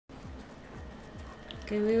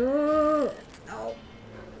Can we... Oh.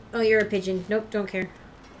 Oh, you're a pigeon. Nope, don't care.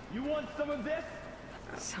 You want some of this?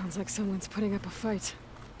 Sounds like someone's putting up a fight.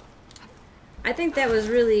 I think that was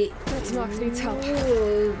really... That's Nox needs help.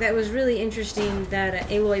 Ooh, that was really interesting that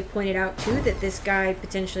Aloy pointed out, too, that this guy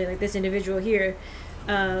potentially, like this individual here,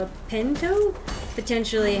 Pento,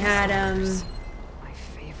 potentially had, My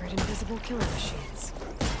favorite invisible killer machines.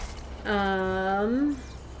 How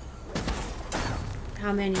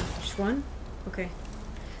many? Just one? Okay.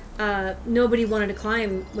 Nobody wanted to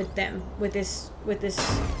climb with them, with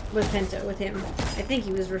Pento, with him. I think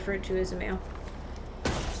he was referred to as a male.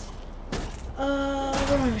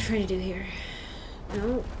 What am I trying to do here?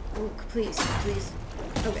 No. Oh, please, please.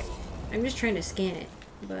 Okay. I'm just trying to scan it,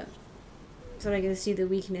 but so I can see the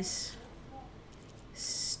weakness.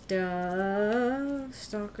 Stuff.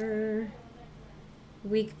 Stalker.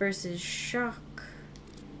 Weak versus shock.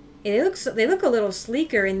 They look a little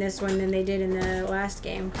sleeker in this one than they did in the last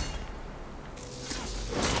game.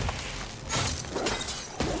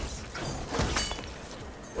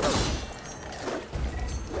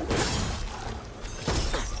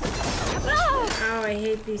 Oh, I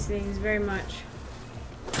hate these things very much.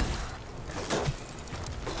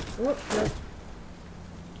 Whoop, nope.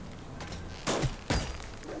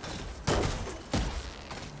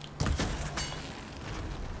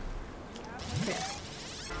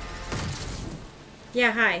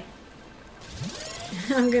 Yeah, hi.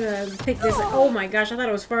 I'm gonna pick this up. Oh my gosh, I thought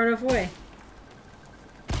it was far enough away.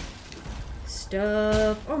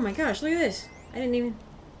 Stuff. Oh my gosh, look at this. I didn't even...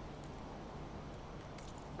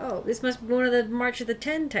 Oh, this must be one of the March of the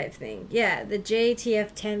 10 type thing. Yeah, the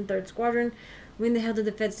JTF-10 3rd Squadron. When the hell did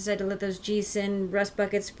the feds decide to let those G's send rust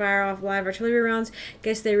buckets fire off live artillery rounds?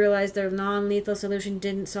 Guess they realized their non-lethal solution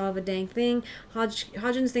didn't solve a dang thing.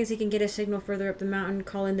 Hodgins thinks he can get a signal further up the mountain,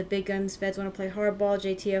 call in the big guns. Feds want to play hardball.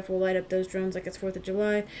 JTF will light up those drones like it's 4th of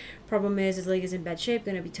July. Problem is, his leg is in bad shape.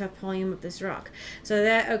 Gonna be tough pulling him up this rock. So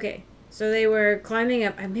that, okay. So they were climbing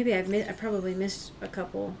up. Maybe I probably missed a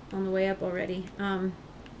couple on the way up already.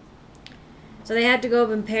 So they had to go up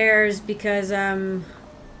in pairs because,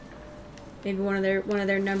 maybe one of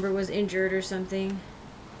their number was injured or something.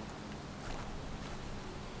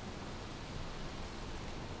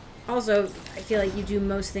 Also, I feel like you do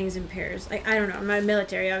most things in pairs. Like, I don't know, I'm not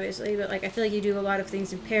military obviously, but like I feel like you do a lot of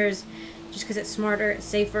things in pairs just because it's smarter, it's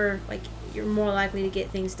safer, like you're more likely to get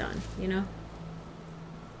things done, you know?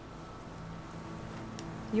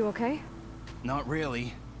 You okay? Not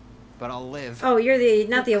really, but I'll live. Oh, you're the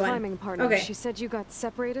not the Your one. climbing partner. Okay. She said you got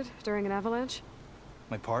separated during an avalanche?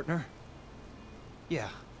 My partner? Yeah.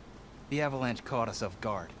 The avalanche caught us off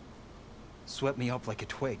guard. Swept me up like a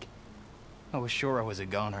twig. I was sure I was a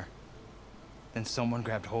goner. Then someone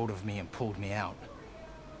grabbed hold of me and pulled me out.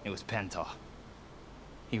 It was Penta.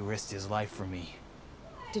 He risked his life for me.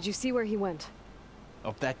 Did you see where he went?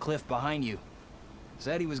 Up that cliff behind you.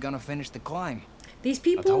 Said he was gonna finish the climb. These I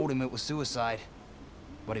people told him it was suicide,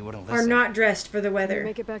 but he wouldn't are listen. not dressed for the Did you weather.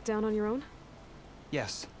 make it back down on your own?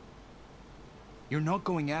 Yes. You're not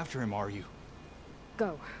going after him, are you?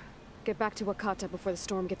 Go. Get back to Wakata before the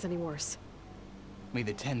storm gets any worse. May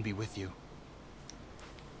the 10 be with you.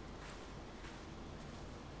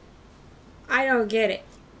 I don't get it.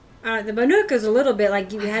 The Manuka's a little bit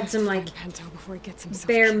like you had some like Pento before he gets himself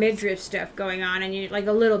bare killed. midriff stuff going on, and you like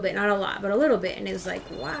a little bit, not a lot, but a little bit, and it was like,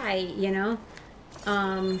 why, you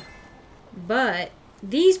know? But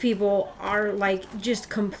these people are like just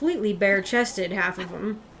completely bare-chested, half of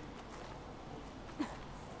them.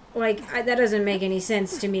 Like that doesn't make any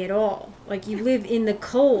sense to me at all. Like you live in the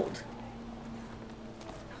cold.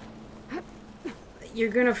 You're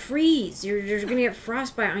gonna freeze. You're gonna get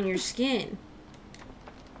frostbite on your skin.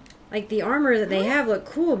 Like the armor that they have look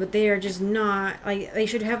cool, but they are just not like they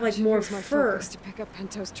should have like more Use my fur. focus to pick up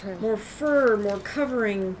Pento's trail. More fur, more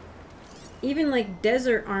covering. Even like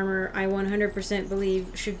desert armor, I 100%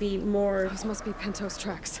 believe should be more Those must be Pento's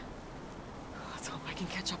tracks. Let's hope I can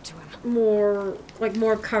catch up to him.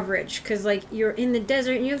 more coverage, because like you're in the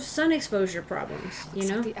desert and you have sun exposure problems, you Looks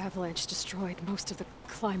know? like the avalanche destroyed most of the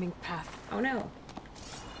climbing path. Oh no.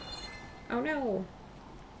 Oh no.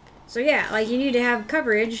 So yeah, like you need to have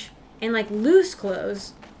coverage and like loose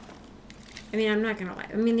clothes. I mean, I'm not gonna lie.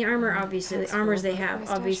 I mean, the armor obviously, the armors they have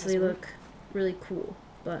obviously look really cool,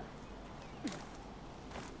 but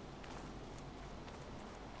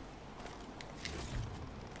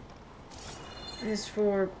as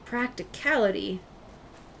for practicality,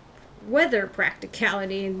 weather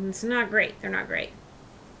practicality, it's not great. They're not great.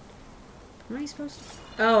 Am I supposed to?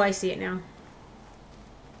 Oh, I see it now.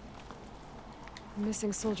 The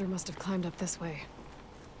missing soldier must have climbed up this way.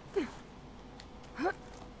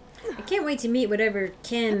 I can't wait to meet whatever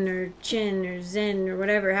Ken or Chin or Zen or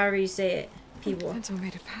whatever, however you say it, people. Pinto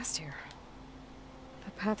made it past here.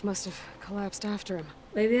 The path must have collapsed after him.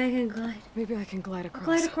 Maybe I can glide. Maybe I can glide across.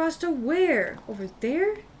 Glide across to where? Over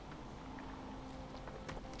there?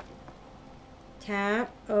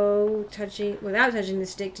 Tap. Oh, touching without touching the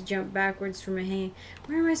stick to jump backwards from a hang.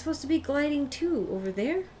 Where am I supposed to be gliding to? Over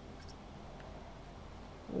there?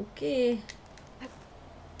 Okay.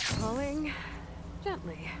 Falling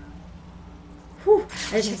gently. Whew.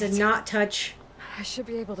 I just had to not touch. I should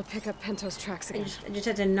be able to pick up Pinto's tracks again. I just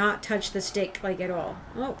had to not touch the stick like at all.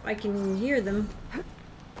 Oh, I can hear them. I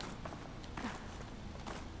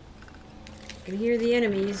can hear the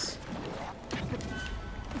enemies.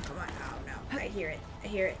 Come on, oh no, I hear it. I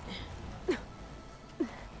hear it.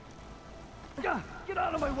 Get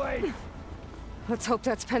out of my way! Let's hope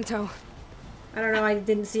that's Pinto. I don't know, I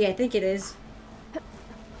didn't see. I think it is.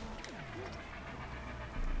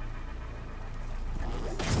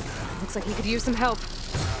 Looks like he could use some help.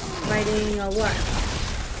 Fighting a what?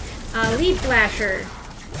 A leaf flasher.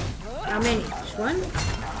 How many? Just one?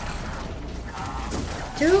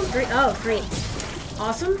 2? 3? Oh, 3.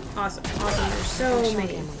 Awesome. Awesome. Awesome. There's so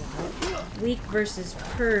many. Weak versus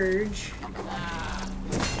Purge.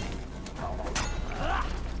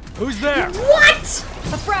 Who's there? What?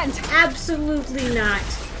 A friend! Absolutely not.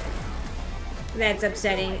 That's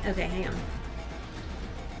upsetting. Okay, hang on.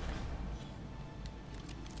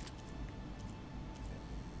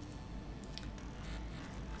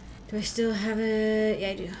 Do I still have it? Yeah,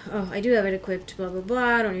 I do. Oh, I do have it equipped. Blah, blah, blah.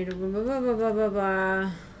 I don't need to blah, blah, blah, blah, blah, blah,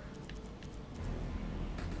 blah.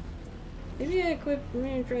 Maybe I equip... I'm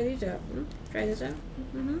going to try these out. Try this out.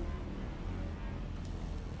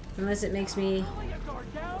 Unless it makes me...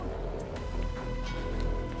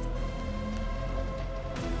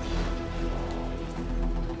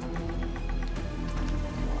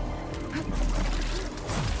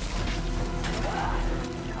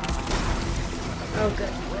 Oh, good.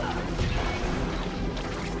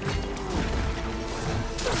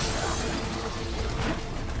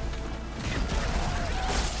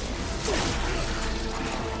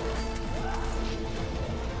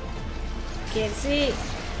 Can't see.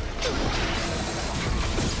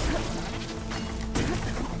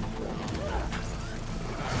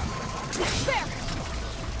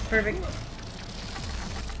 Perfect.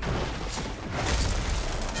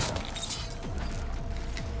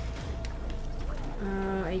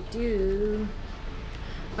 I do.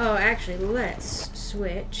 Oh, actually, let's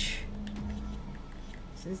switch.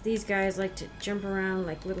 Since these guys like to jump around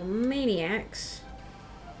like little maniacs.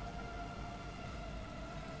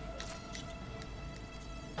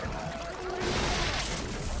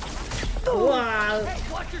 Wow.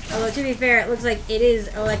 Although, to be fair, it looks like it is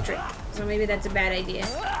electric. So maybe that's a bad idea.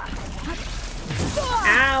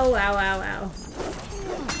 Ow, ow, ow, ow.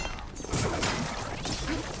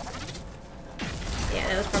 Yeah,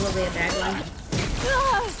 that was probably a bad one.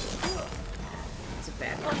 It's a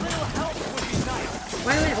bad one.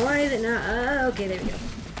 Why is it not? Okay, there we go.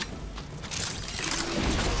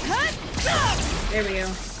 There we go.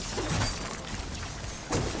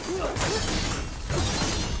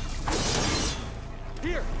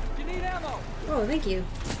 Here, you need ammo. Oh, thank you.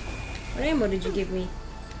 What ammo did you give me?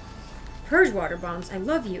 Purge water bombs. I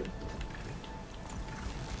love you.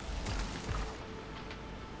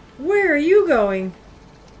 Where are you going?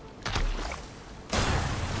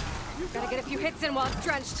 Gotta get a few hits in while it's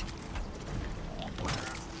drenched.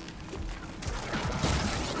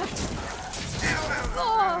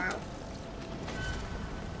 Oh.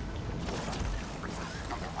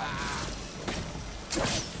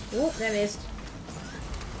 Oh, that missed.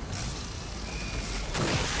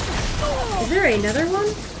 Is there another one?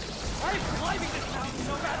 I'm climbing this mountain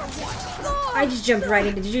no matter what. I just jumped right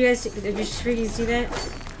into. Did you guys just freaking see that?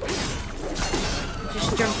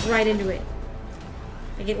 Just jumped right into it.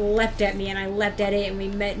 Like it leapt at me, and I leapt at it, and we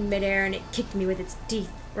met in midair, and it kicked me with its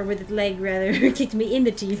teeth, or with its leg rather. It kicked me in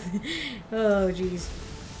the teeth. Oh, jeez.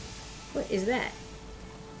 What is that?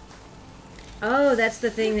 Oh, that's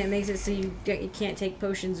the thing that makes it so you can't take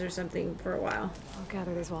potions or something for a while. I'll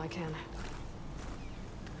gather these while I can.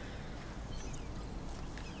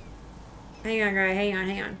 Hang on, guy. Hang on,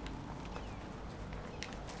 hang on.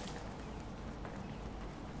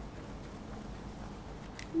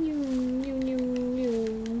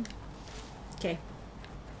 Okay.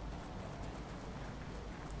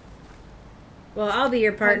 Well, I'll be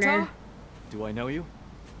your partner. Pinto? Do I know you?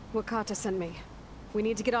 Wakata sent me. We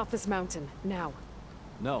need to get off this mountain, now.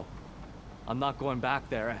 No. I'm not going back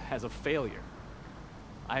there as a failure.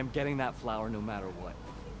 I am getting that flower no matter what.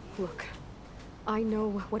 Look, I know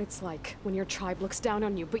what it's like when your tribe looks down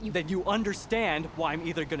on you, but you... Then you understand why I'm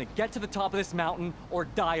either gonna get to the top of this mountain or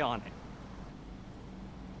die on it.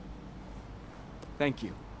 Thank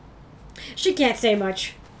you. She can't say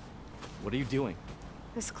much. What are you doing?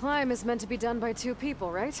 This climb is meant to be done by 2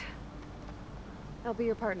 people, right? I'll be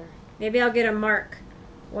your partner. Maybe I'll get a mark.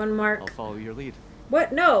 1 mark. I'll follow your lead.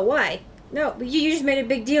 What? No, why? No, you just made a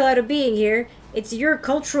big deal out of being here. It's your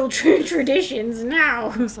cultural traditions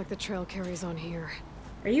now. Looks like the trail carries on here.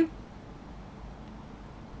 Are you?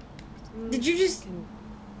 Did you just... Can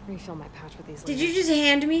refill my pouch with these Did later. you just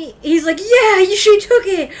hand me? He's like, yeah, she took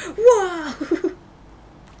it. Wow.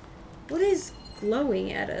 What is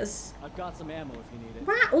glowing at us? I've got some ammo if you need it.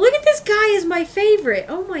 Wow, look at this guy is my favorite.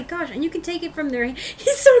 Oh my gosh, and you can take it from their hand.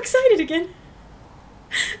 He's so excited again.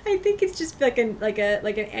 I think it's just like an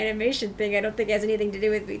animation thing. I don't think it has anything to do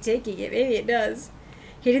with me taking it. Maybe it does.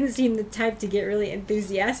 He didn't seem the type to get really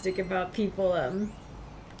enthusiastic about people. Oh,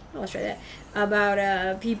 let's try that.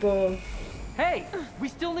 About people. Hey, we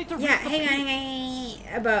still need to reach Yeah, the hang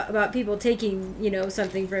on. About people taking, you know,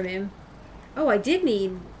 something from him. Oh, I did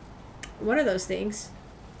need one of those things.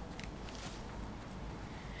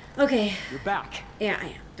 Okay. You're back. Yeah, I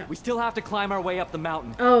am. Don't. We still have to climb our way up the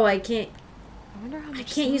mountain. Oh, I can't. I wonder how much I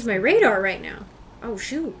can't use my radar right now. Oh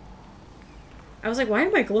shoot. I was like, why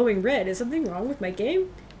am I glowing red? Is something wrong with my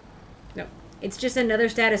game? No. It's just another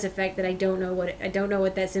status effect that I don't know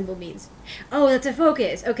what that symbol means. Oh, that's a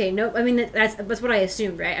focus. Okay, nope. I mean that's what I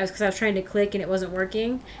assumed, right? Because I was trying to click and it wasn't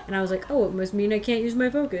working, and I was like, oh, it must mean I can't use my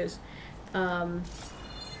focus,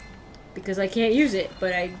 because I can't use it.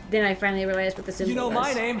 But then I finally realized what the symbol was. You know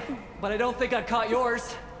my name, but I don't think I caught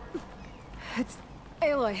yours. It's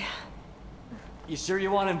Aloy. You sure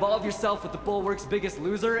you want to involve yourself with the Bulwark's biggest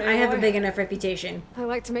loser, Aloy? I have a big enough reputation. I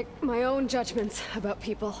like to make my own judgments about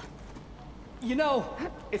people. You know,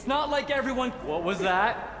 it's not like everyone... What was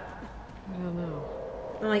that? I don't know.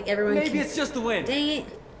 Not like everyone. Maybe can... it's just the wind. Dang it.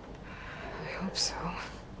 I hope so.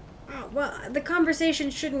 Oh, well, the conversation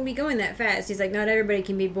shouldn't be going that fast. He's like, not everybody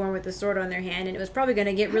can be born with a sword on their hand, and it was probably going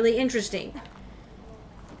to get really interesting.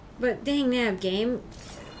 But dang nab game,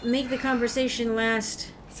 make the conversation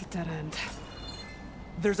last. It's a dead end.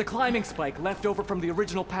 There's a climbing spike left over from the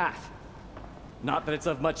original path. Not that it's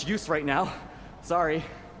of much use right now. Sorry.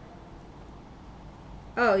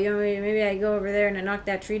 Oh, you want me? Maybe I go over there and I knock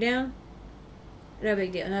that tree down. No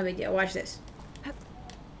big deal. No big deal. Watch this.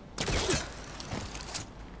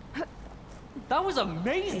 That was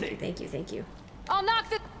amazing. Thank you. Thank you. I'll knock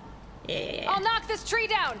the... Yeah. I'll knock this tree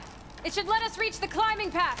down. It should let us reach the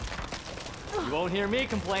climbing path. You won't hear me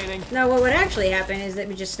complaining. No, what would actually happen is that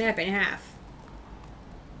we just snap it in half.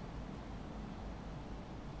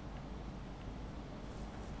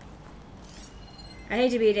 I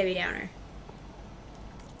hate to be a Debbie Downer.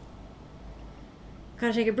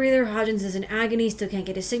 Gotta take a breather. Hodgins is in agony. Still can't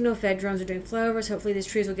get a signal. Fed drones are doing flyovers. Hopefully these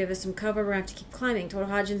trees will give us some cover. We're gonna have to keep climbing. Told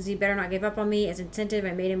Hodgins he better not give up on me. As incentive,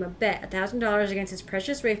 I made him a bet. $1,000 against his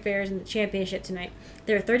precious Wayfarers in the championship tonight.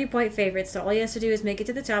 They're 30-point favorites, so all he has to do is make it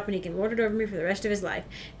to the top and he can lord it over me for the rest of his life.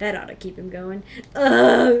 That ought to keep him going.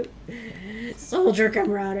 Ugh. Soldier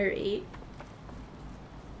camaraderie.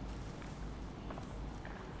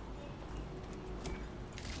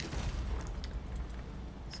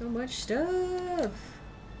 So much stuff.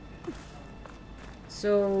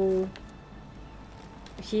 So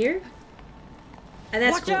here?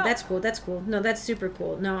 That's Watch cool. out! That's cool. That's cool. No, that's super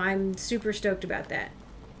cool. No, I'm super stoked about that.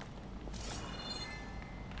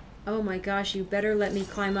 Oh my gosh, you better let me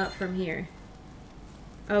climb up from here.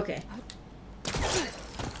 Okay.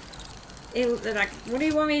 What do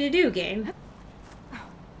you want me to do, game?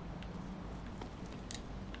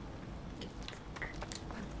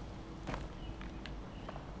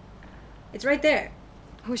 It's right there.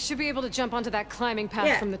 We should be able to jump onto that climbing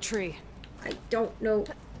path from the tree. I don't know.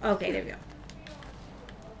 Okay, there we go.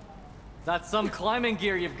 That's some climbing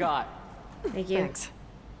gear you've got. Thank you. Thanks.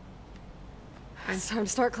 It's time to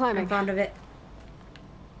start climbing. I'm fond of it.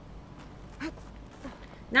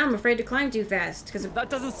 Now I'm afraid to climb too fast That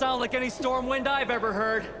doesn't sound like any storm wind I've ever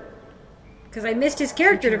heard. I missed his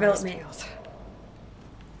character Keep your eyes development.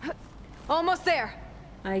 peeled. Almost there.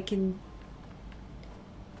 I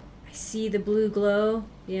see the blue glow.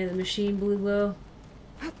 Yeah, the machine blue glow.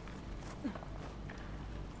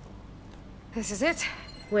 This is it.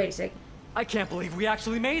 Wait a sec. I can't believe we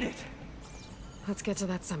actually made it. Let's get to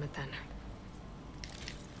that summit then.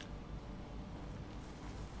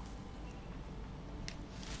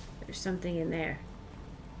 There's something in there.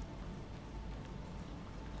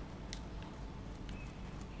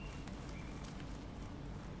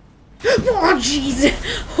 Oh, jeez!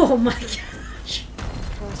 Oh my gosh.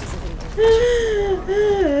 Flash isn't gonna do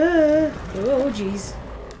Oh, jeez.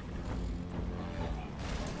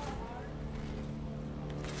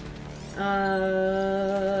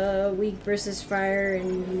 Weak versus fire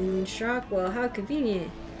and shock. Well, how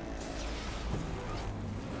convenient.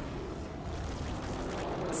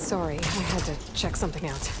 Sorry, I had to check something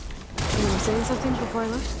out. You were saying something before I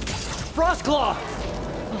left? Frostclaw!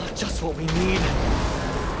 Oh, just what we need.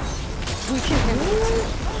 We can handle it.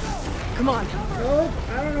 Come on. Oh,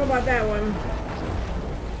 I don't know about that one.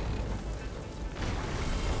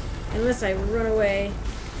 Unless I run away.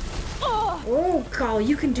 Oh, Carl,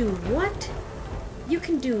 you can do what? You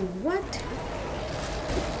can do what?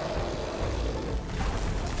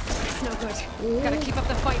 It's no good. Gotta keep up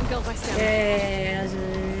the fight and build my stamina.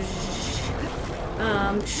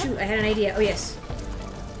 Shoot, I had an idea. Oh, yes.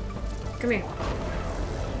 Come here.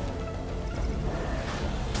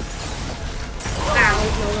 Ow,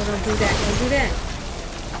 no, don't do that, don't do that.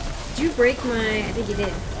 Did you break my... I think you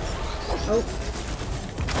did. Oh.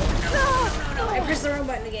 No, I pressed the wrong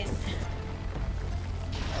button again.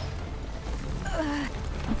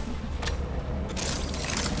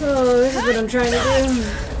 Oh, this is what I'm trying to do.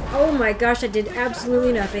 Oh my gosh, I did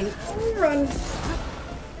absolutely nothing. Oh, run.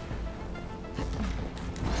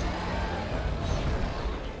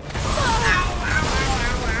 Ow.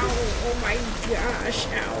 Oh my gosh,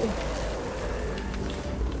 ow.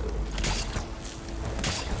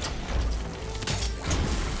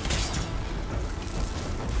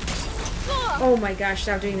 Oh my gosh,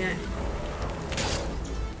 stop doing that.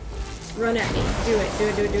 Run at me. Do it.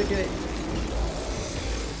 Do it.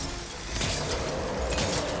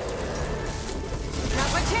 Not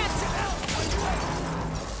my chance!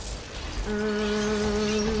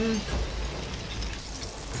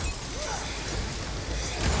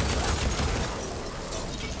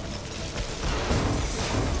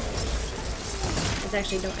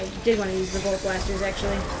 Actually, I did want to use the Volt Blasters,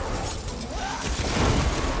 actually.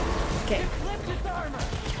 Okay.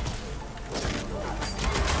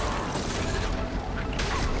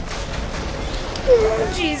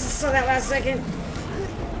 Oh, jeez, saw that last second.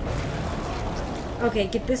 Okay,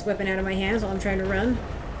 get this weapon out of my hands while I'm trying to run.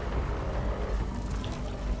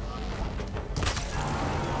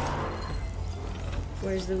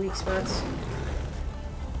 Where's the weak spots?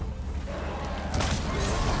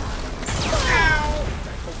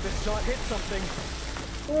 Hope this shot hit something.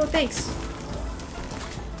 Oh, thanks.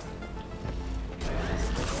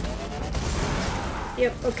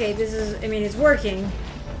 Yep, okay, this is, I mean, it's working.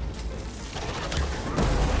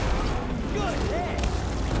 Good hit.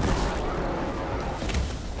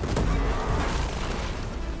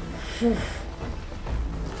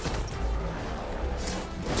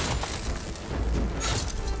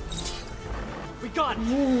 We got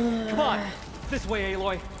it. Come on. This way,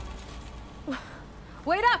 Aloy.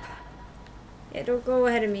 Wait up! Yeah, don't go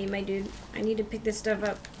ahead of me, my dude. I need to pick this stuff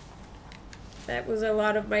up. That was a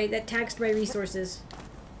lot of that taxed my resources.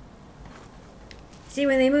 See,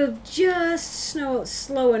 when they move just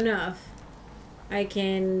slow enough, I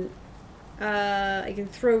can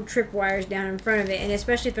throw tripwires down in front of it, and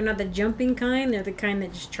especially if they're not the jumping kind, they're the kind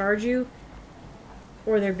that just charge you,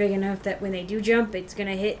 or they're big enough that when they do jump, it's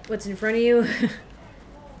gonna hit what's in front of you.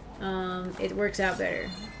 It works out better.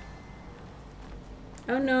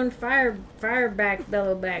 Unknown fire back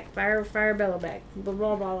bellowback. Fire bellowback. Blah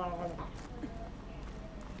blah blah blah blah.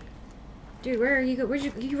 Dude, where are you go?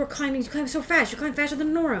 You were climbing? You climbed so fast. You climbed faster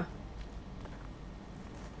than Nora.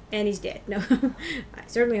 And he's dead. No, I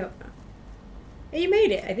certainly hope not. Hey, you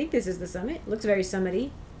made it. I think this is the summit. Looks very summity.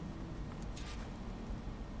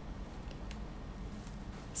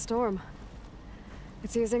 Storm.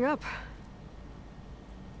 It's easing up.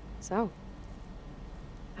 So,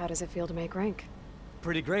 how does it feel to make rank?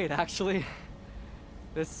 Pretty great, actually.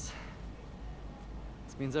 This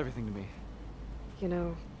means everything to me. You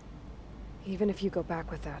know, even if you go back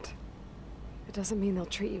with that, it doesn't mean they'll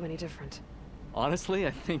treat you any different. Honestly,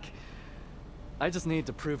 I think I just need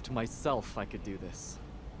to prove to myself I could do this.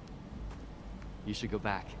 You should go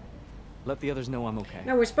back. Let the others know I'm okay.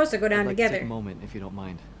 No, we're supposed to go down I'd like together. To take a moment, if you don't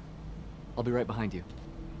mind. I'll be right behind you.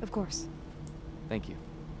 Of course. Thank you.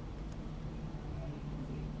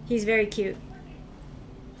 He's very cute.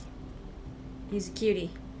 He's a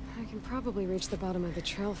cutie. I can probably reach the bottom of the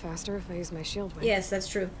trail faster if I use my shield wing. Yes, that's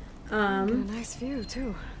true. Get a nice view,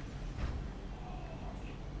 too.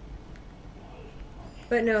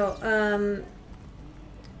 But no,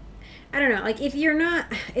 I don't know, like, if you're not,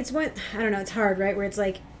 it's what, I don't know, it's hard, right, where it's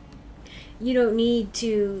like, you don't need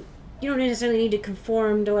to you don't necessarily need to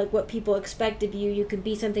conform to like what people expect of you. You could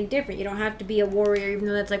be something different. You don't have to be a warrior, even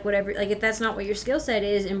though that's like whatever. Like if that's not what your skill set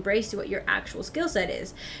is, embrace what your actual skill set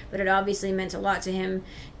is. But it obviously meant a lot to him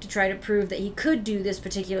to try to prove that he could do this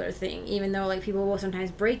particular thing, even though like people will sometimes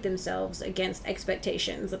break themselves against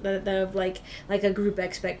expectations of like a group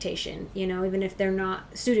expectation. You know, even if they're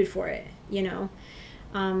not suited for it. You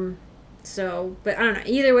know. So, but I don't know.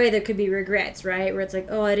 Either way, there could be regrets, right? Where it's like,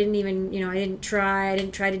 oh, I didn't even, I didn't try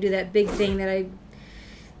to do that big thing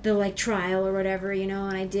the like trial or whatever, and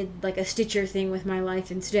I did like a Stitcher thing with my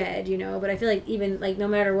life instead, But I feel like even like no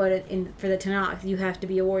matter what, for the Tenakth, you have to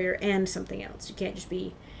be a warrior and something else. You can't just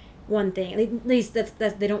be one thing. At least that's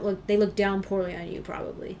they look down poorly on you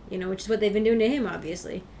probably, which is what they've been doing to him,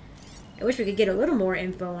 obviously. I wish we could get a little more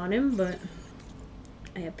info on him, but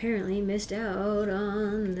I apparently missed out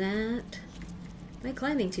on that by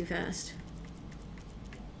climbing too fast.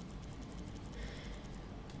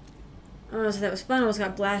 Oh, so that was fun. Almost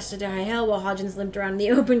got blasted to high hell while Hodgins limped around in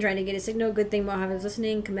the open trying to get a signal. Good thing Mojave was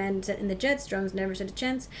listening. Command sent in the jets. Drones never stood a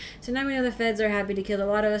chance. So now we know the feds are happy to kill a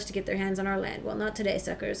lot of us to get their hands on our land. Well, not today,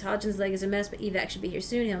 suckers. Hodgins' leg is a mess, but evac should be here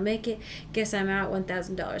soon. He'll make it. Guess I'm out.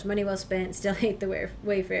 $1,000. Money well spent. Still hate the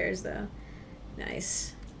wayfarers, though.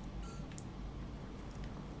 Nice.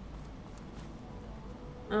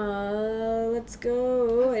 Let's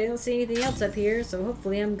go. I don't see anything else up here, so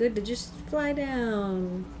hopefully I'm good to just fly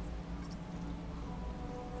down.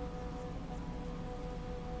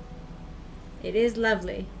 It is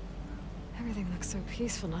lovely. Everything looks so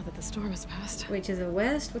peaceful now that the storm has passed. Wait, to the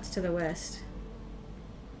west? What's to the west?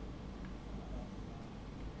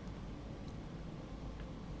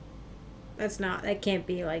 That can't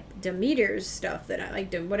be like Demeter's stuff that I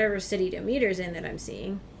like, whatever city Demeter's in that I'm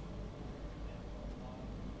seeing.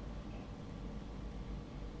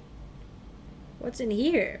 What's in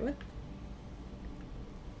here? What?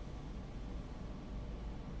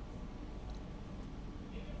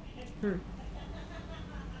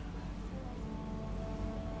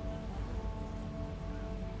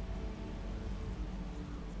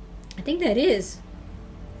 I think that is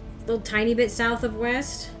a little tiny bit south of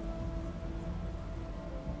west.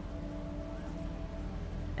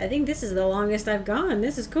 I think this is the longest I've gone.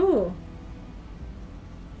 This is cool.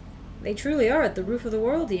 They truly are at the roof of the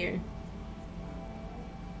world here.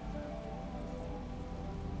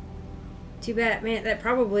 Too bad, man. That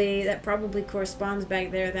probably corresponds back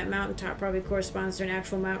there. That mountaintop probably corresponds to an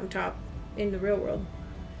actual mountaintop in the real world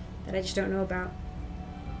that I just don't know about.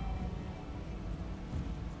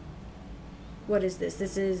 What is this?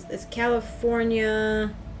 It's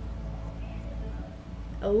California.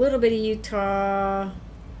 A little bit of Utah.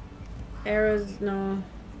 Arizona.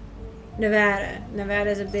 Nevada.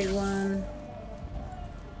 Nevada's a big one.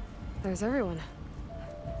 There's everyone.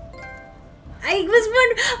 I was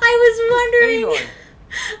wondering. Aloy.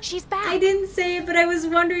 She's back. I didn't say it, but I was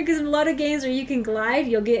wondering because in a lot of games where you can glide,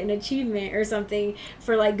 you'll get an achievement or something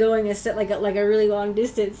for like going a set like a really long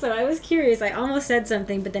distance. So I was curious. I almost said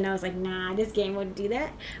something, but then I was like, nah, this game wouldn't do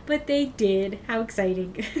that. But they did. How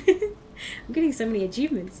exciting! I'm getting so many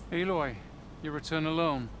achievements. Aloy, you return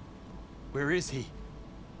alone. Where is he?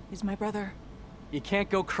 He's my brother. You can't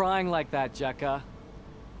go crying like that, Jekka.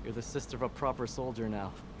 You're the sister of a proper soldier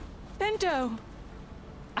now. Bento!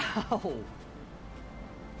 Ow!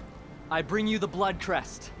 I bring you the blood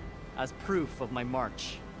crest as proof of my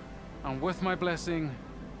march. And with my blessing,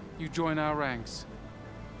 you join our ranks.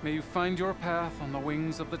 May you find your path on the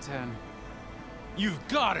wings of the Ten. You've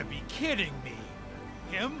gotta be kidding me!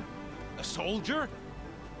 Him? A soldier?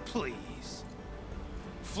 Please.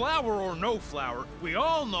 Flower or no flower, we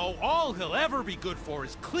all know all he'll ever be good for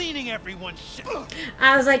is cleaning everyone's shit.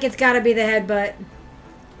 I was like, it's gotta be the headbutt.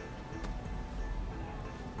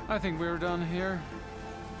 I think we're done here.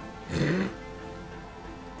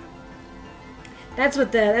 That's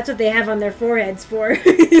what they have on their foreheads for.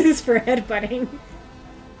 This is for headbutting.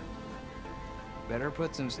 Better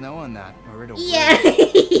put some snow on that, or it'll Yeah.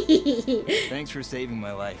 break. Thanks for saving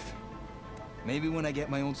my life. Maybe when I get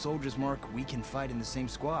my old soldier's mark, we can fight in the same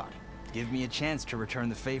squad. Give me a chance to return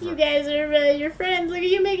the favor. You guys are your friends. Look at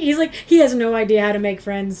you making. He's like, he has no idea how to make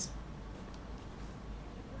friends.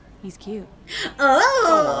 He's cute.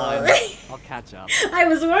 Oh! I'll catch up. I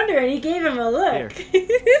was wondering. He gave him a look.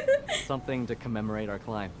 Something to commemorate our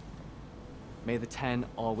climb. May the Ten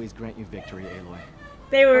always grant you victory, Aloy.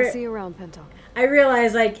 They were. I'll see you around, Pinto. I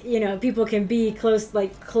realize, like, people can be close,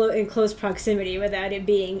 like, in close proximity without it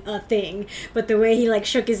being a thing. But the way he, like,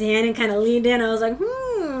 shook his hand and kind of leaned in, I was like,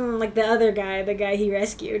 like the other guy, the guy he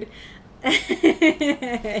rescued.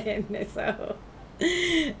 So,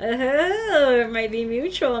 Oh, it might be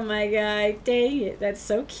mutual, my guy. Dang it, that's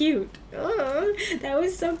so cute. Oh, that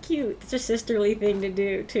was so cute. It's a sisterly thing to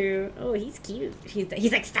do, too. Oh, he's cute.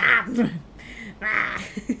 He's like, stop! Ah.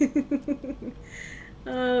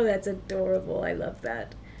 Oh, that's adorable. I love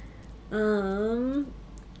that.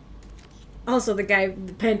 Also, the guy,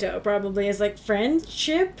 Pinto, probably is like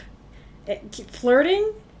friendship,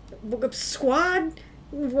 flirting, squad.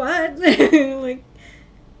 What? Like,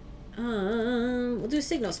 we'll do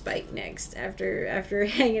Signal Spike next. After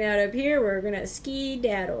hanging out up here, we're gonna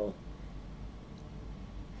ski-daddle.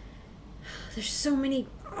 There's so many.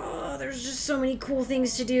 Oh, there's just so many cool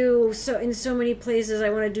things to do. So in so many places, I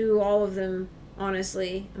want to do all of them.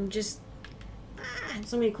 Honestly, I'm just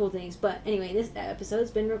so many cool things. But anyway, this episode's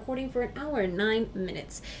been recording for 1 hour and 9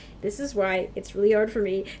 minutes. This is why it's really hard for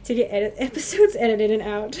me to get episodes edited and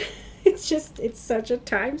out. It's such a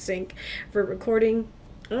time sink for recording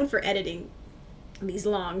and for editing these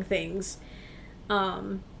long things.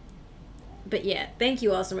 But yeah, thank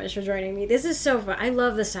you all so much for joining me. This is so fun. I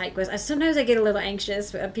love the side quests. Sometimes I get a little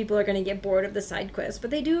anxious. People are going to get bored of the side quests, but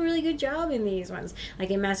they do a really good job in these ones. Like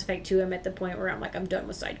in Mass Effect 2, I'm at the point where I'm like, I'm done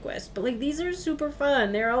with side quests. But like, these are super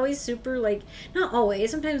fun. They're always super, like, not always.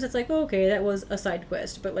 Sometimes it's like, oh, okay, that was a side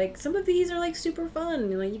quest. But like, some of these are like super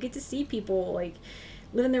fun. Like, you get to see people like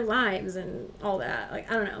living their lives and all that.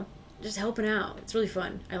 Like, I don't know. Just helping out. It's really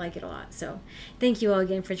fun. I like it a lot. So thank you all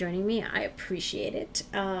again for joining me. I appreciate it.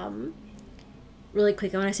 Really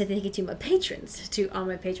quick, I want to say thank you to my patrons, to all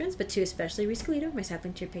my patrons, but to especially Reese Calito, my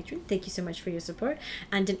sapling tier patron. Thank you so much for your support.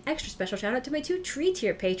 And an extra special shout out to my 2 tree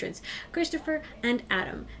tier patrons, Christopher and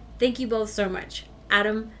Adam. Thank you both so much.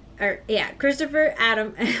 Christopher,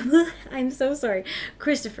 Adam, I'm so sorry.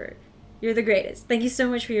 Christopher, you're the greatest. Thank you so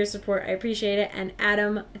much for your support. I appreciate it. And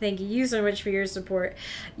Adam, thank you so much for your support.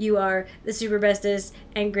 You are the super bestest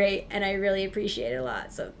and great, and I really appreciate it a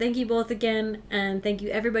lot. So thank you both again, and thank you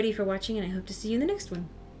everybody for watching, and I hope to see you in the next one.